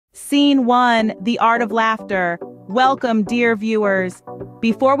Scene 1, the art of laughter. Welcome, dear viewers.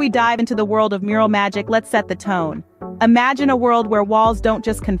 Before we dive into the world of mural magic, let's set the tone. Imagine a world where walls don't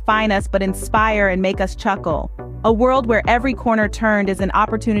just confine us but inspire and make us chuckle. A world where every corner turned is an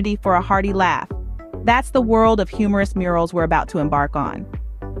opportunity for a hearty laugh. That's the world of humorous murals we're about to embark on.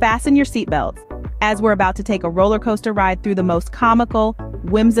 Fasten your seatbelts, as we're about to take a roller coaster ride through the most comical,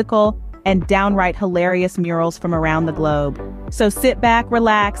 whimsical, and downright hilarious murals from around the globe. So sit back,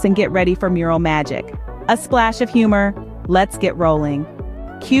 relax, and get ready for mural magic. A splash of humor, let's get rolling.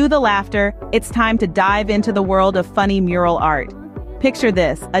 Cue the laughter, it's time to dive into the world of funny mural art. Picture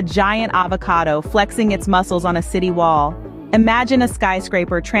this, a giant avocado flexing its muscles on a city wall. Imagine a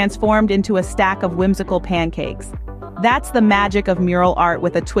skyscraper transformed into a stack of whimsical pancakes. That's the magic of mural art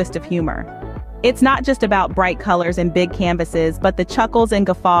with a twist of humor. It's not just about bright colors and big canvases, but the chuckles and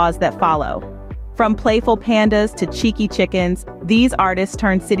guffaws that follow. From playful pandas to cheeky chickens, these artists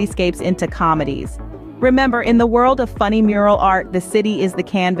turn cityscapes into comedies. Remember, in the world of funny mural art, the city is the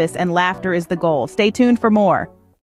canvas and laughter is the goal. Stay tuned for more.